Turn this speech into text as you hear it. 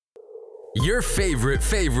Your favorite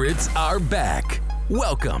favorites are back.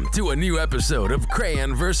 Welcome to a new episode of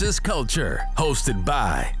Crayon vs. Culture, hosted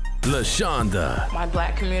by LaShonda. My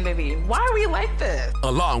black community. Why are we like this?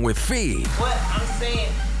 Along with Fee. What I'm saying,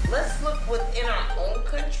 let's look within our own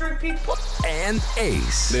country, people. And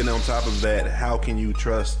Ace. Then on top of that, how can you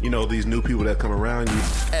trust, these new people that come around you?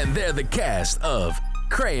 And they're the cast of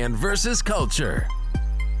Crayon vs. Culture.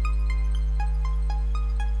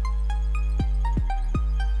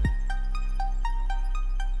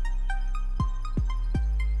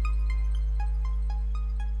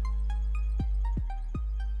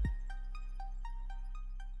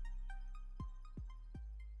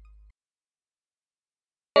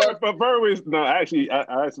 But I actually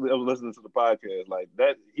was listening to the podcast. Like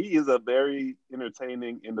that, he is a very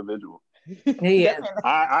entertaining individual. Yeah.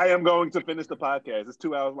 I am going to finish the podcast. It's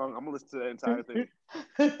 2 hours long. I'm gonna listen to the entire thing.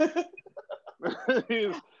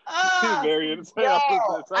 he's very entertaining.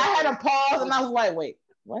 I had a pause and I was like, wait,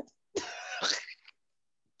 what?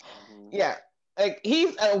 Yeah. Like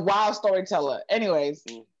he's a wild storyteller. Anyways.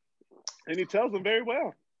 And he tells them very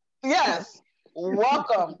well. Yes.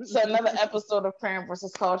 Welcome to another episode of Crayon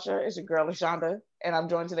vs. Culture. It's your girl LaShonda, and I'm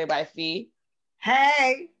joined today by Fee.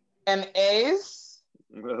 Hey. And Ace.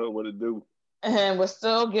 What it do? And we're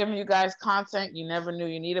still giving you guys content you never knew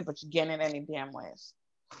you needed, but you're getting it any damn ways.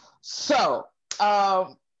 So,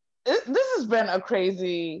 this has been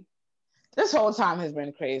this whole time has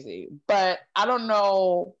been crazy, but I don't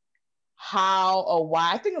know how or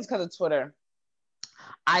why. I think it's because of Twitter.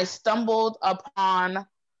 I stumbled upon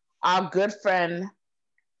our good friend,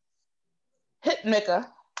 Hitmaker,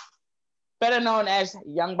 better known as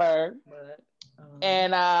Young Bird.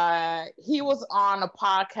 And he was on a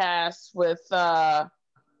podcast with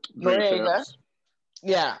Noriega.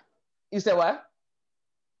 Yeah. You said what?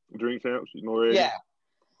 Drink Champs, Noriega. Yeah.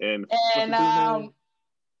 And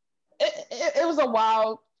it was a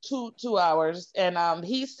wild two hours. And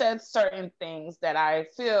he said certain things that I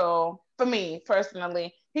feel, for me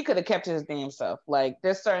personally, he could have kept his damn self. Like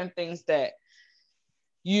there's certain things that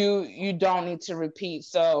you don't need to repeat.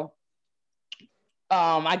 So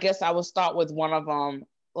I guess I will start with one of them.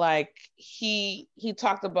 Like he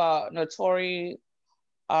talked about Notori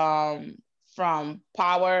from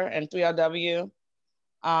Power and 3LW.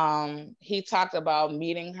 He talked about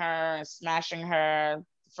meeting her and smashing her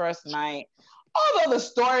the first night. Although the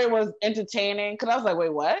story was entertaining, because I was like,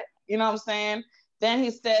 wait, what? You know what I'm saying? Then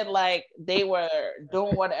he said like they were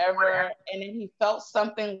doing whatever, and then he felt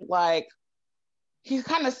something like he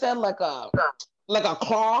kind of said like a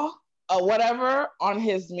claw or whatever on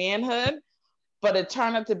his manhood, but it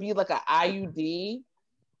turned out to be like an IUD.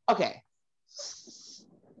 Okay,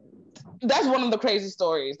 that's one of the crazy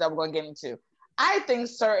stories that we're gonna get into. I think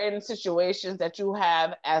certain situations that you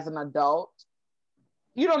have as an adult,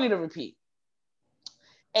 you don't need to repeat.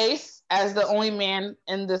 Ace, as the only man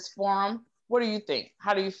in this forum, what do you think?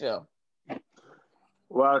 How do you feel?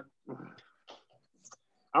 Well,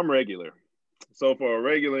 I'm regular. So for a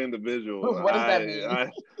regular individual, what does that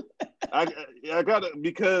mean? I gotta,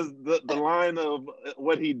 because the line of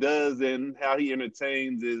what he does and how he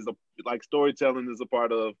entertains is like storytelling is a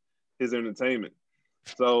part of his entertainment.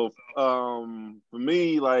 So for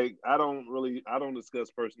me, like I don't discuss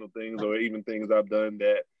personal things or even things I've done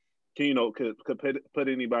that could put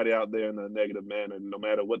anybody out there in a negative manner, no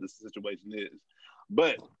matter what the situation is.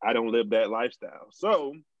 But I don't live that lifestyle.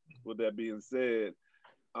 So with that being said,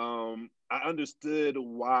 I understood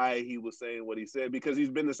why he was saying what he said, because he's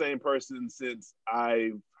been the same person since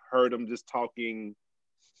I've heard him just talking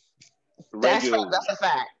regularly. That's a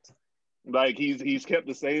fact. Like he's kept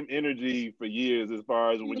the same energy for years, as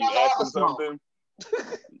far as when you ask him something,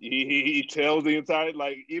 he tells the entire,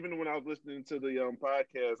 like even when I was listening to the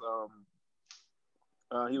podcast,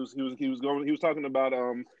 he was talking about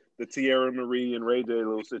the Tierra Marie and Ray J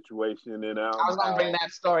little situation, and I was gonna bring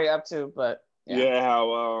that story up too, but yeah,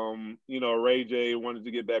 how Ray J wanted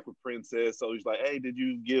to get back with Princess, so he's like, hey, did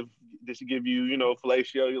she give you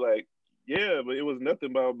fellatio? You're like, yeah, but it was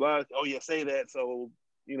nothing, blah blah blah. Oh yeah, say that, so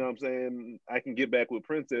you know what I'm saying, I can get back with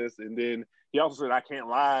Princess. And then he also said I can't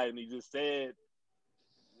lie, and he just said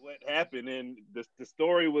what happened, and the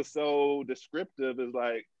story was so descriptive. It's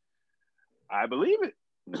like, I believe it.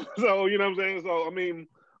 So you know what I'm saying. So I mean,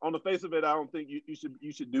 on the face of it, I don't think you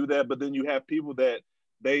should do that. But then you have people that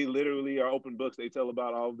they literally are open books. They tell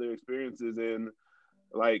about all of their experiences, and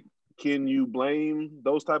like, can you blame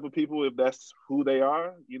those type of people if that's who they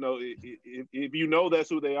are? If you know that's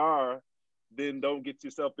who they are, then don't get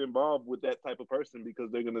yourself involved with that type of person, because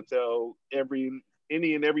they're gonna tell any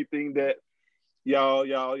and everything that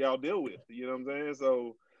y'all deal with. You know what I'm saying?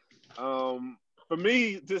 So for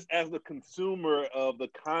me, just as the consumer of the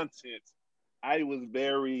content, I was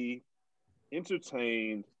very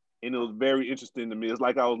entertained, and it was very interesting to me. It's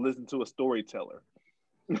like I was listening to a storyteller.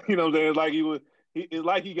 You know what I'm saying? It's like he was. It's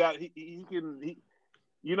like he got. He can.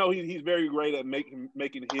 He's very great at making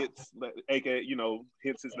hits. AKA,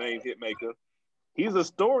 hits his name, Hitmaker. He's a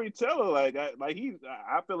storyteller.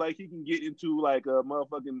 I feel like he can get into like a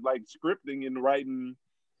motherfucking like scripting and writing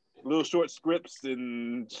little short scripts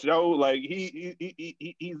and show. Like he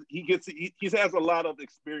has a lot of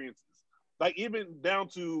experiences. Like even down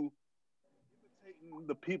to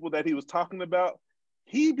the people that he was talking about,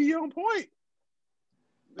 he be on point.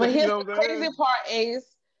 But here's the crazy part,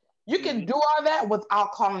 Ace. You can do all that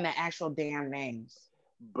without calling the actual damn names.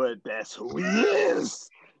 But that's who he is.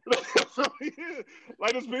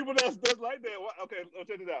 Like there's people that's like that. Okay,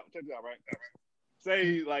 check it out. Right.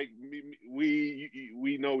 Say like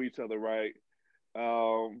we know each other, right?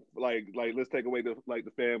 Like let's take away the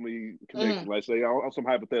family connection. Like say on some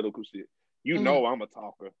hypothetical shit. You know I'm a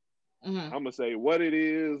talker. I'm gonna say what it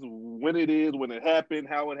is, when it happened,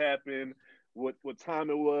 how it happened, what time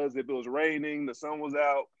it was, if it was raining, the sun was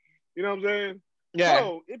out. You know what I'm saying? Yeah.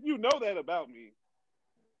 So if you know that about me,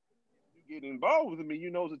 you get involved with me,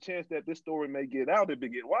 there's a chance that this story may get out if it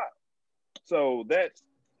get wild. So that's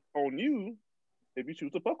on you if you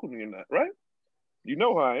choose to fuck with me or not, right? You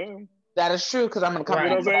know how I am. That is true, because I'm gonna come You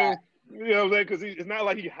know back what I'm to saying? that. You know what I'm saying? Because it's not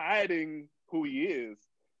like he's hiding who he is.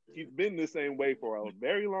 He's been the same way for a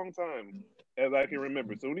very long time, as I can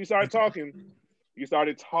remember. So when he started talking, you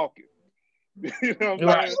started talking. You know what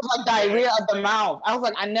I'm saying? It was like diarrhea of the mouth. I was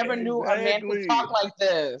like, I never knew a man could talk like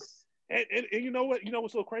this. And you know what? You know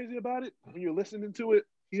what's so crazy about it? When you're listening to it,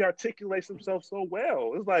 he articulates himself so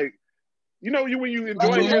well. It's like, when you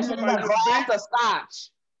enjoy hearing somebody just speak. Glass of scotch.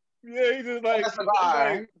 Yeah, he just like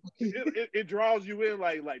it draws you in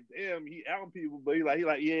like damn, he out people, but he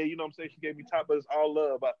like yeah, you know what I'm saying, she gave me top of this all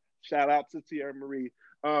love. Shout out to Tierra Marie.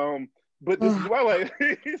 But this is why like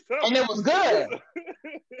and it was good.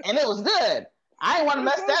 And it was good. I didn't want to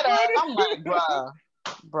mess that up. I'm like,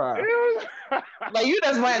 bruh. Like you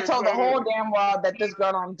just went and told the whole damn world that this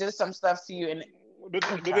girl did some stuff to you, and but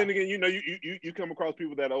then again, you come across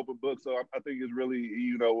people that open books, so I think it's really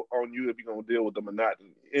on you if you're gonna deal with them or not,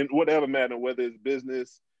 in whatever matter, whether it's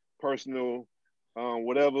business, personal,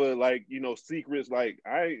 whatever, like secrets. Like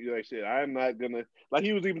I'm not gonna, like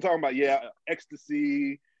he was even talking about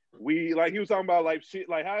ecstasy. He was talking about like shit.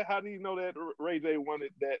 Like how do you know that Ray J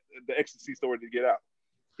wanted that the ecstasy story to get out?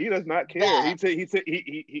 He does not care. Yeah.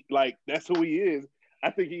 He like that's who he is.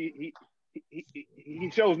 I think he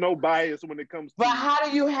shows no bias when it comes to. But how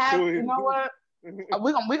do you have? You know what?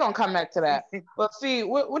 We're gonna come back to that. But see,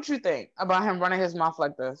 what you think about him running his mouth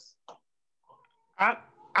like this?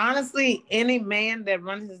 Honestly, any man that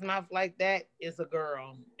runs his mouth like that is a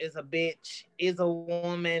girl, is a bitch, is a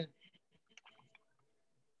woman.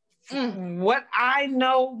 What I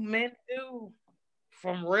know men do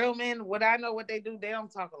from real men, what they do, they don't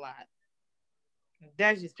talk a lot.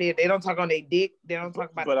 That's just it. They don't talk on their dick. They don't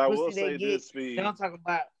talk about the pussy they get. They don't talk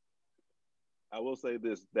about. I will say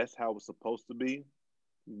this. That's how it's supposed to be.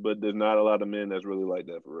 But there's not a lot of men that's really like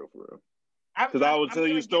that for real. Because I will tell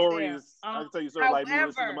you stories. I can tell you stories like me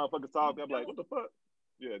listening to motherfuckers talk. I'm like, what the fuck?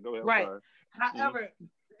 Yeah, go ahead. Right. However,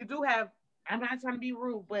 you do have, I'm not trying to be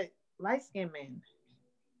rude, but light-skinned men.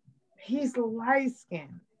 He's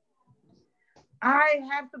light-skinned. I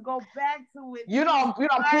have to go back to it. You don't prove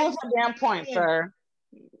a damn point, sir.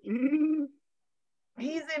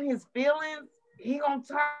 He's in his feelings. He gonna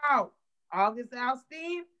talk. August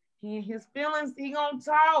Alsteen, he in his feelings. He gonna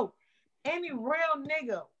talk. Any real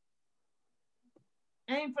nigga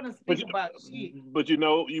ain't finna speak about shit. But you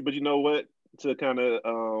know what? To kind of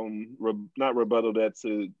not rebuttal that,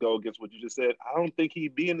 to go against what you just said. I don't think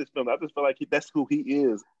he'd be in this film. I just feel like that's who he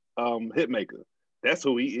is. Hitmaker. That's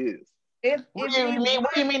who he is. What do you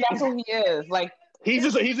mean? That's who he is? Like he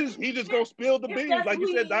just gonna spill the beans, like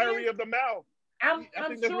you said, diarrhea of the mouth. I think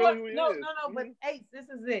sure. That's really who he is. No. But Ace, this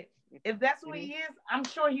is it. If that's who he is, I'm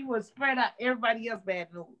sure he would spread out everybody else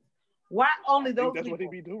bad news. Why only those? That's people?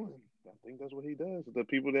 What he be doing. I think that's what he does. The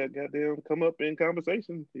people that goddamn come up in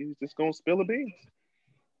conversation, he's just gonna spill the beans.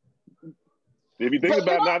 If you think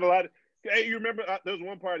about not a lot. Hey, you remember there was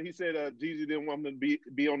one part he said Jeezy didn't want him to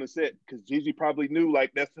be on the set because Jeezy probably knew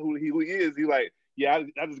like that's who he is. He like, yeah,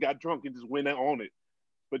 I just got drunk and just went on it.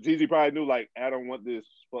 But Jeezy probably knew like, I don't want this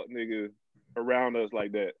fuck nigga around us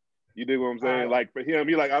like that. You dig what I'm saying? Like for him,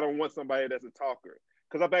 he like, I don't want somebody that's a talker.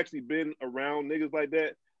 Because I've actually been around niggas like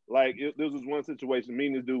that. Like there was one situation, me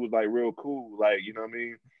and this dude was like real cool, like, you know what I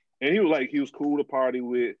mean? And he was cool to party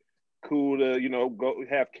with, cool to, go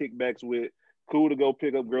have kickbacks with. cool to go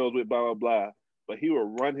pick up girls with, blah, blah, blah. But he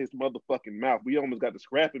would run his motherfucking mouth. We almost got to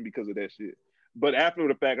scrapping because of that shit. But after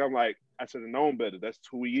the fact, I'm like, I should have known better. That's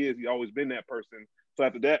who he is. He always been that person. So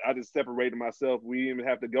after that, I just separated myself. We didn't even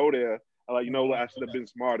have to go there. I'm like, you know what? I should have been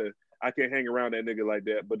smarter. I can't hang around that nigga like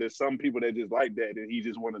that. But there's some people that just like that, and he's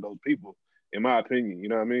just one of those people, in my opinion. You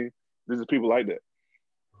know what I mean? This is people like that.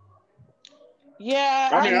 Yeah.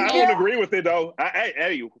 I mean, I don't agree with it, though.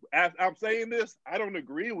 I'm saying this, I don't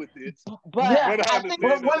agree with it. But I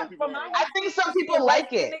think some people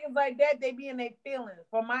like it. Niggas like that, they be in their feelings,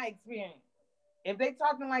 from my experience. If they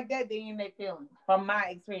talking like that, they in their feelings, from my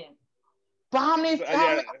experience. But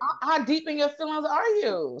how deep in your feelings are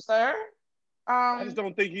you, sir? I just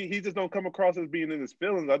don't think he just don't come across as being in his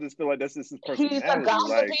feelings. I just feel like that's just his personality. He's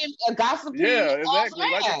a gossipy. Yeah, exactly.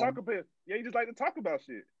 Like to talk about. Yeah, he just like to talk about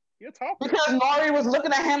shit. He'll talk. Because Nori was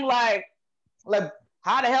looking at him like,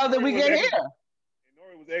 how the hell did we get here?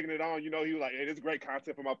 Nori was egging it on. You know, he was like, "Hey, this is great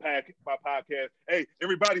content for my podcast. Hey,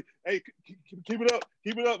 everybody, hey, keep it up.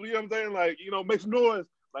 You know what I'm saying? Like, you know, make some noise."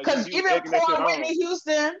 Because even poor Whitney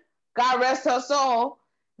Houston, God rest her soul,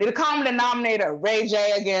 the common denominator, Ray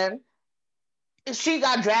J again. She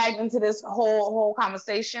got dragged into this whole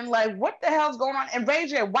conversation. Like, what the hell's going on? And Ray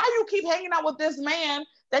J, why you keep hanging out with this man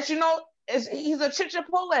that you know he's a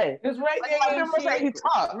chichapule? Because Ray J ain't shit. He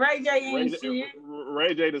talk. Ray J ain't shit.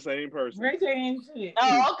 Ray J the same person. Ray J ain't shit.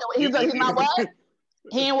 Oh, okay. He's not what?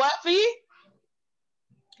 He ain't what, Fee?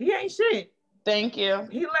 He ain't shit. Thank you.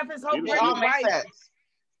 He left his whole wife.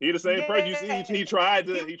 He the same person. You see, he tried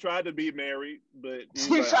to be married, but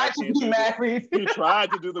he tried to be married. He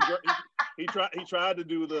tried to do the he tried to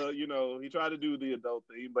do the he tried to do the adult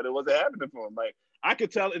thing, but it wasn't happening for him. Like I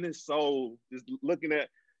could tell in his soul, just looking at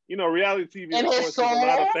reality TV. In of his course, there's a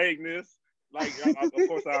lot of soul? fakeness. Like of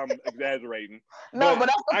course I'm exaggerating. No, but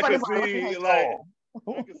that's the I funny could part. see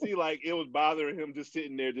I could see like it was bothering him just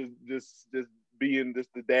sitting there, just being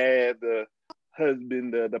just the dad, the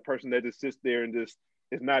husband, the person that just sits there and just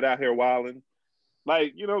is not out here wilding.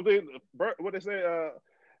 Like, what they say,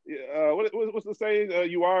 what's the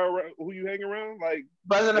saying? You are who you hang around? Like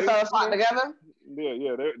buzzing the fellas flock together?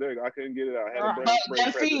 Yeah, there I couldn't get it out.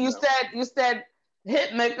 But you said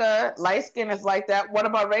Hitmaker, light skin is like that. What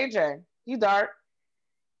about Ray J? He dark.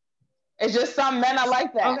 It's just some men are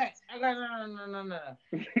like that. Okay, no.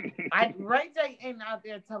 Ray J ain't out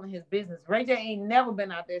there telling his business. Ray J ain't never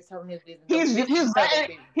been out there telling his business.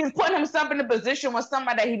 He's putting himself in a position with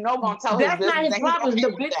somebody that he know gonna tell his business. That's not his problem.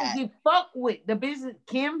 The business he fuck with, the business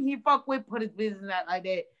Kim he fuck with, put his business out like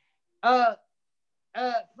that.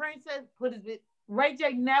 Princess put his business. Ray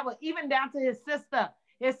J never, even down to his sister.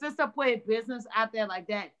 His sister put his business out there like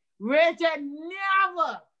that. Ray J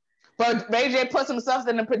never. But Ray J puts himself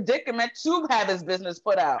in a predicament to have his business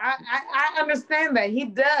put out. I understand that. He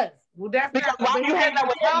does. Well, that's because why you hang out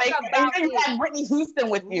with him? And then you have Whitney Houston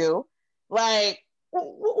with you. Like,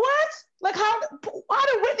 what? Like, how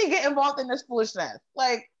did Whitney get involved in this foolishness?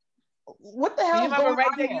 Like, what the hell is going on here?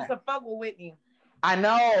 Ray J used to fuck with Whitney. I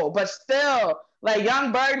know, but still, like,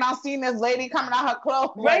 Young Berg now seen this lady coming out her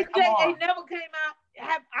clothes. Ray J ain't never came out.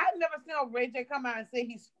 I've never seen Ray J come out and say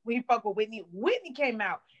he fuck with Whitney. Whitney came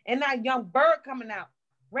out, and now Young Berg coming out.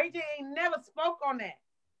 Ray J ain't never spoke on that.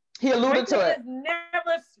 He alluded to it.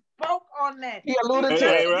 Never spoke on that. He alluded to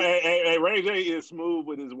it. Hey, Ray J is smooth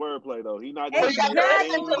with his wordplay though. He's not. Exactly.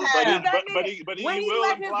 But he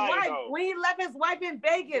will imply though. When he left his wife in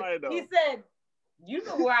Vegas, he said, "You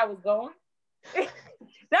knew where I was going."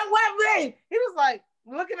 That what Ray. He was like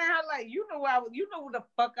looking at her like, "You know what the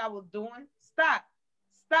fuck I was doing. Stop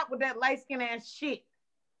with that light skin ass shit,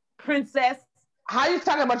 princess." How you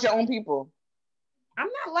talking about your own people? I'm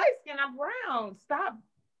not light skin. I'm brown. Stop.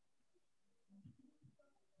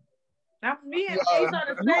 Now, me and Ace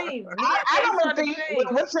are the same. I don't think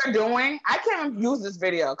what you're doing. I can't use this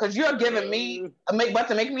video because you're giving me to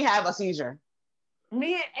make me have a seizure.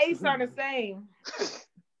 Me and Ace are the same.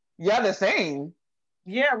 You're the same.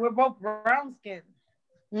 Yeah, we're both brown skin.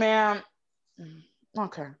 Man,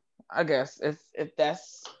 okay. I guess if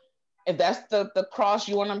that's the cross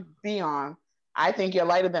you want to be on, I think you're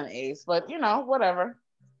lighter than Ace. But whatever.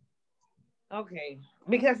 Okay,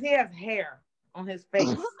 because he has hair on his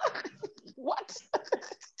face. What?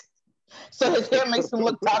 So his hair makes him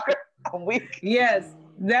look darker? Weak. Yes,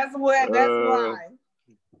 that's why.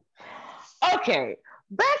 Okay,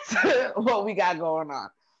 back to what we got going on.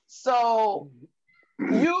 So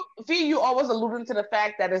you always alluding to the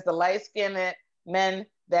fact that it's the light-skinned men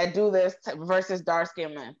that do this versus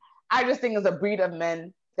dark-skinned men. I just think it's a breed of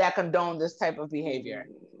men that condone this type of behavior.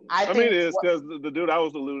 I mean, it is because the dude I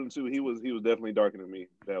was alluding to, he was definitely darker than me.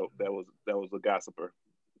 That was a gossiper.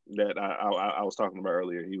 that I was talking about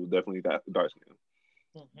earlier. He was definitely dark skin.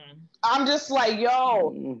 Mm-hmm. I'm just like,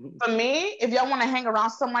 yo, for me, if y'all want to hang around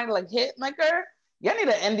somebody like Hitmaker, y'all need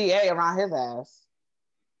an NDA around his ass.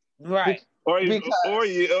 Right. Or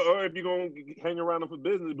if you're gonna hang around him for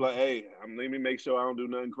business, be like, hey, let me make sure I don't do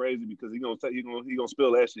nothing crazy because he gonna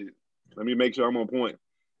spill that shit. Let me make sure I'm on point.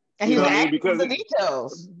 And he's gonna because the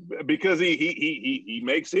details. Because he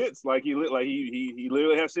makes hits like he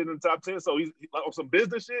literally has shit in the top 10. So he's on some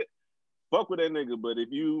business shit. Fuck with that nigga. But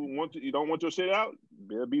if you don't want your shit out,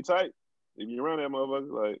 better be tight. If you're around that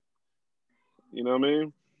motherfucker, like, you know what I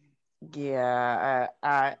mean? Yeah,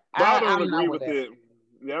 I don't agree with it.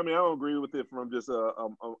 Yeah, I mean, I don't agree with it from just a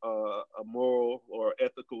moral or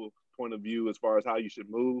ethical point of view as far as how you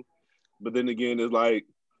should move. But then again, it's like,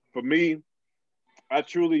 for me, I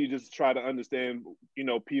truly just try to understand,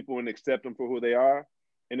 people and accept them for who they are.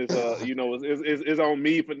 And it's, it's on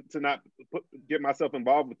me to not get myself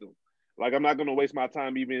involved with them. Like, I'm not going to waste my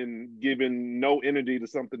time even giving no energy to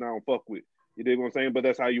something I don't fuck with. You dig what I'm saying? But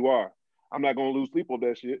that's how you are. I'm not going to lose sleep on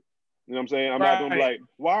that shit. You know what I'm saying? I'm not going to be like,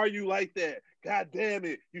 why are you like that? God damn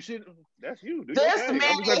it. You shouldn't. That's you. Do this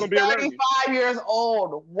man is 35 years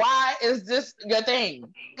old. Why is this your thing?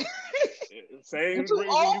 Same reason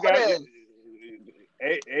you got.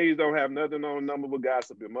 A's don't have nothing on number but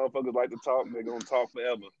gossip. If motherfuckers like to talk, they're going to talk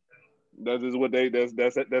forever. That's just what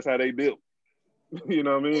that's how they built. You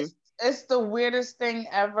know what I mean? It's the weirdest thing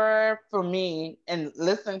ever for me. And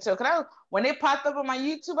listening to, when they popped up on my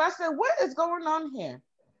YouTube, I said, what is going on here?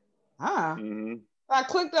 Mm-hmm. I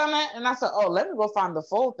clicked on it and I said, oh, let me go find the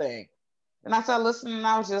full thing. And I started listening and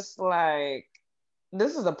I was just like,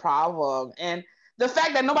 this is a problem. And the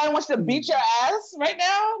fact that nobody wants to beat your ass right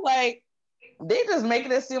now, like, they just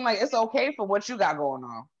making it seem like it's okay for what you got going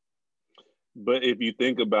on. But if you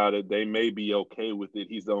think about it, they may be okay with it.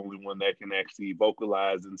 He's the only one that can actually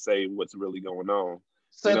vocalize and say what's really going on.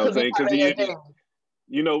 So you know what I'm saying? Because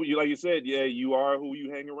like you said, yeah, you are who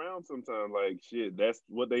you hang around sometimes. Like, shit, that's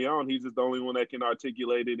what they on. He's just the only one that can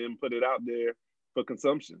articulate it and put it out there for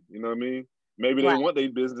consumption. You know what I mean? Maybe they want their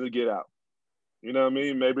business to get out. You know what I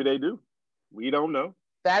mean? Maybe they do. We don't know.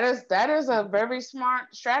 That is a very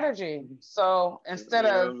smart strategy. So instead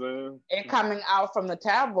of it coming out from the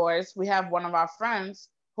tabloids, we have one of our friends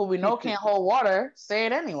who we know can't hold water say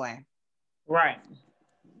it anyway. Right.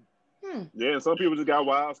 Yeah, some people just got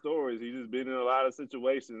wild stories. He's just been in a lot of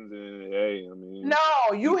situations, and hey, I mean.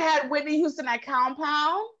 No, you had Whitney Houston at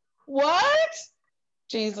Compound. What?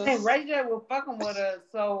 Jesus. Hey, Ray J was fucking with us.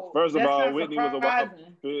 So first of all, Whitney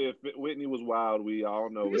was wild. We all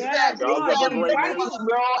know. Yeah, regardless of her greatness.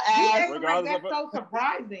 That's so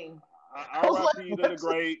surprising. R.I.P. to the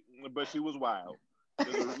great, but she was wild.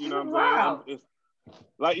 You know what I'm saying?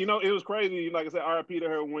 Like, it was crazy. Like I said, R.I.P. to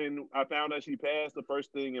her. When I found out she passed, the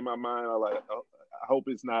first thing in my mind, I like, I hope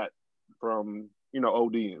it's not from,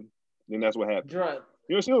 ODing. And that's what happened. Drugs.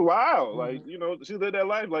 She was wild. Like, she lived that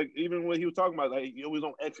life. Like, even when he was talking about, like, he was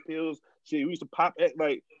on X pills. Shit, we used to pop X.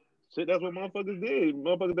 Like, shit, that's what motherfuckers did.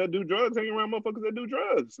 Motherfuckers that do drugs hang around motherfuckers that do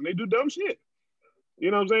drugs. And they do dumb shit.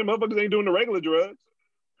 You know what I'm saying? Motherfuckers ain't doing the regular drugs.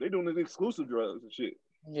 They doing the exclusive drugs and shit.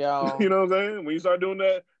 Yo. You know what I'm saying? When you start doing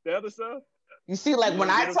the other stuff. You see, like, when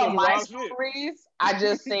I tell my stories, I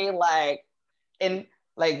just say, like, in,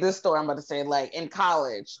 like, this story I'm about to say, like, in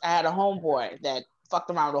college, I had a homeboy that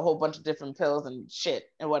fucked around with a whole bunch of different pills and shit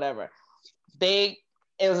and whatever. It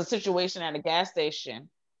was a situation at a gas station.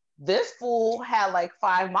 This fool had like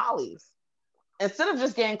 5 Mollies. Instead of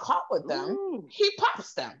just getting caught with them, he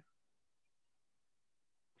pops them.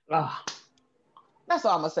 Oh. That's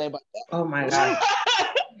all I'm gonna say about that. Oh my God.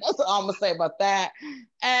 That's all I'm gonna say about that.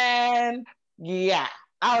 And yeah,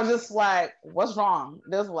 I was just like, what's wrong?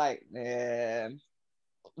 Just like, man,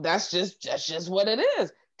 that's just what it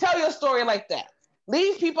is. Tell your story like that.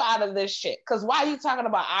 Leave people out of this shit. Because why are you talking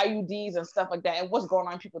about IUDs and stuff like that and what's going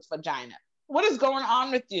on in people's vagina? What is going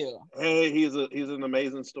on with you? Hey, he's an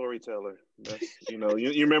amazing storyteller. That's, you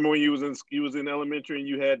remember when you was in elementary and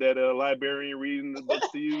you had that librarian reading the books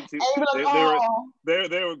to you?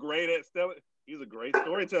 They were great at telling. He's a great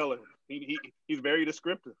storyteller. He's very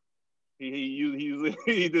descriptive.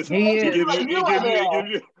 He gives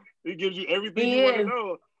you everything you want to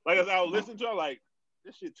know. Like, as I was listening to, I'm like,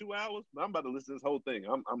 this shit 2 hours. I'm about to listen to this whole thing.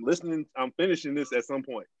 I'm listening. I'm finishing this at some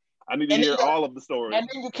point. I need to hear all of the stories. And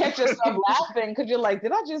then you catch yourself laughing because you're like,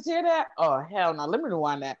 did I just hear that? Oh, hell no. Let me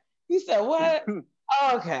rewind that. He said, what?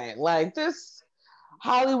 Okay. Like, this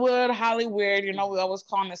Hollywood. We always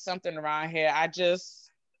calling it something around here.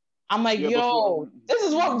 I'm like, this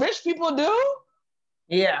is what rich people do?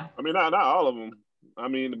 Yeah. I mean, not all of them. I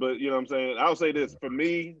mean, but you know what I'm saying? I'll say this. For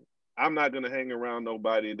me, I'm not gonna hang around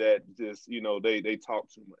nobody that just, they talk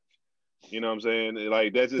too much. You know what I'm saying?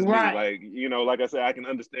 Like, that's just me. Like, like I said, I can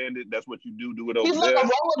understand it. That's what you do it over He's there. He's like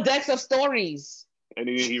a Rolodex of stories. And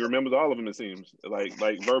he remembers all of them, it seems. Like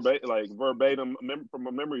verbatim from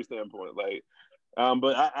a memory standpoint. Like,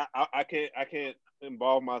 but I can't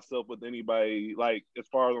involve myself with anybody, like, as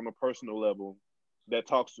far as on a personal level, that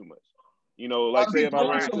talks too much. Say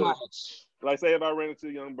if I ran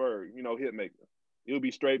into Young Berg, Hitmaker, it would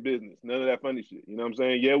be straight business, none of that funny shit. You know what I'm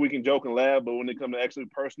saying? Yeah, we can joke and laugh, but when it comes to actually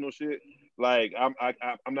personal shit, like, I'm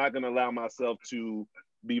not gonna allow myself to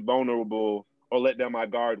be vulnerable or let down my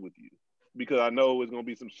guard with you, because I know it's gonna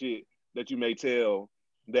be some shit that you may tell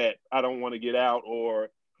that I don't want to get out,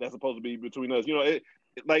 or that's supposed to be between us.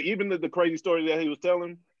 Like, even the crazy story that he was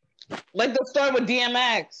telling, like the story with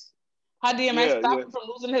DMX, how DMX stopped him from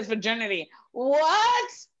losing his virginity.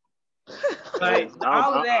 What? Like,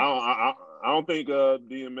 all of that. I don't think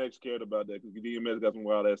DMX cared about that, because DMX got some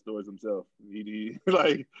wild ass stories himself. He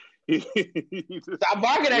just, stop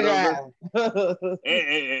barking at guy.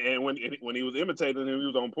 And when he was imitating him, he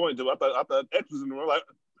was on point too. I thought X was in the room, like,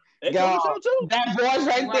 X yo, on the show too. That voice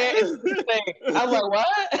right there. I was like,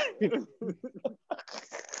 what?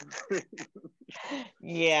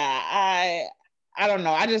 Yeah, I don't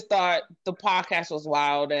know. I just thought the podcast was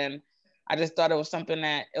wild, and I just thought it was something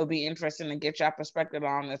that it would be interesting to get your perspective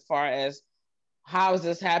on, as far as how is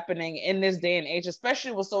this happening in this day and age,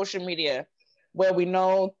 especially with social media, where we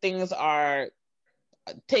know things are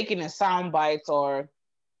taken in sound bites or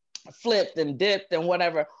flipped and dipped and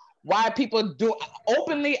whatever. Why people do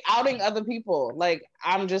openly outing other people? Like,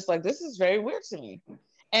 I'm just like, this is very weird to me.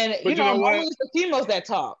 And normally it's the females that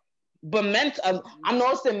talk, but men. I'm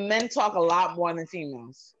noticing men talk a lot more than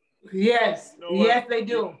females. Yes, yes, they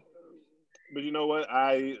do. But you know what?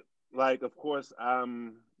 Of course,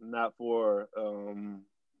 I'm not for,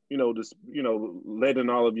 just, letting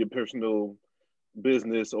all of your personal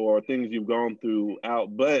business or things you've gone through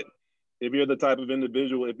out. But if you're the type of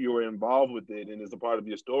individual, if you were involved with it and it's a part of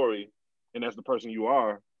your story, and that's the person you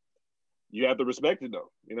are, you have to respect it, though.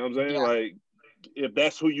 You know what I'm saying? Yeah. Like, if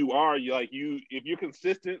that's who you are, if you're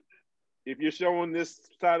consistent, if you're showing this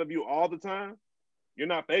side of you all the time, you're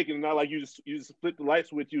not faking. It's not like you just flip the light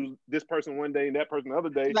switch, you this person one day and that person the other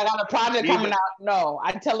day. Like, on a project coming out. No,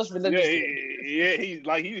 I tell us religiously. Yeah, he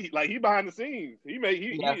behind the scenes. He behind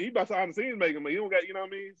the scenes making money. He don't got, you know what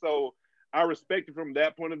I mean? So I respect it from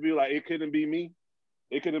that point of view. Like, it couldn't be me.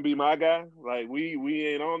 It couldn't be my guy. Like, we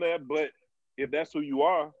ain't on that. But if that's who you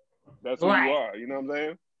are, that's who you are. You know what I'm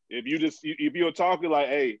saying? If you're talking like,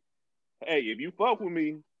 hey, if you fuck with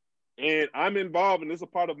me and I'm involved and it's a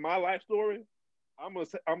part of my life story, I'm gonna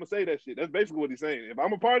say that shit. That's basically what he's saying. If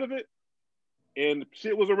I'm a part of it and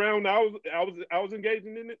shit was around, I was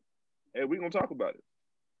engaging in it, and we gonna talk about it.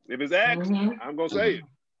 If it's asked, I'm gonna say it.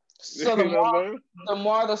 So the moral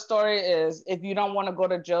of the story is, if you don't want to go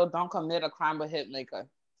to jail, don't commit a crime with Hitmaker.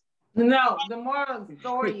 No, the moral of the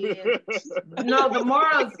story is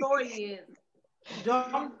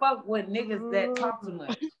don't fuck with niggas that talk too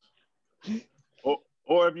much.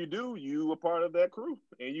 Or if you do, you a part of that crew,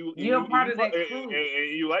 and you're part of that crew,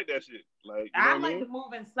 and you like that shit. Like, I like to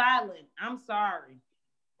move in silent. I'm sorry.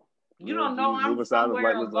 You don't know I'm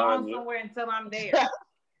somewhere or gone somewhere until I'm there.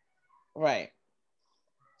 Right.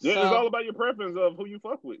 Yeah, it's all about your preference of who you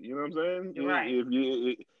fuck with. You know what I'm saying? Right. If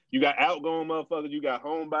you got outgoing motherfuckers, you got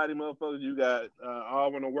homebody motherfuckers, you got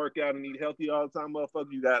all want to work out and eat healthy all the time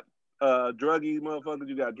motherfuckers, you got druggy motherfuckers,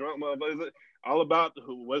 you got drunk motherfuckers. All about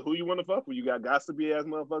who you want to fuck with. You got gossipy ass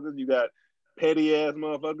motherfuckers, you got petty ass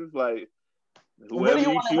motherfuckers. Like, whoever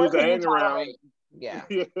you choose to hang around. Yeah.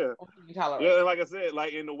 Yeah. And like I said,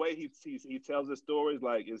 like, in the way he tells his stories,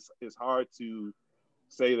 like, it's hard to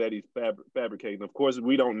say that he's fabricating. Of course,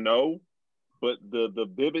 we don't know, but the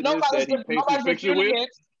vividness that he paints his picture with.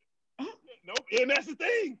 Nope, and that's the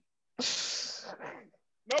thing.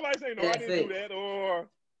 Nobody saying no, I didn't do that, or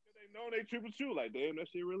they know they triple true. Like, damn, that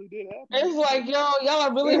shit really did happen. It's like, yo, y'all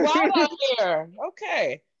are really wild out here.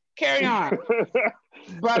 Okay, carry on.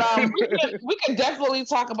 But we can definitely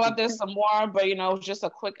talk about this some more. But just a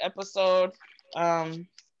quick episode.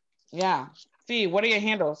 Yeah. Fee, what are your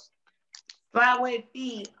handles? Flyway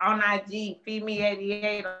Fee on IG, Feed Me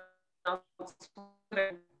 88 on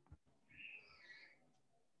Twitter.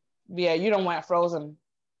 Yeah, you don't want frozen.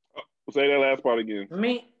 Say that last part again.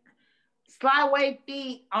 Me, Slyway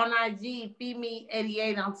Fee on IG, Feed Me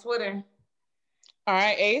 88 on Twitter. All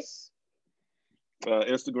right, Ace.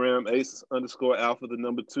 Instagram Ace_Alpha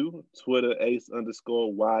 2. Twitter Ace_YUNG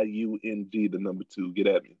 2. Get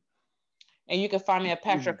at me. And you can find me at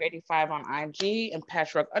Patrick85 on IG and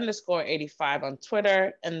Patrick_85 on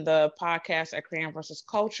Twitter, and the podcast at Crayon vs.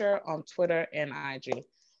 Culture on Twitter and IG.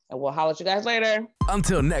 And we'll holler at you guys later.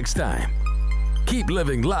 Until next time, keep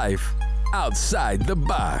living life outside the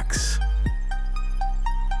box.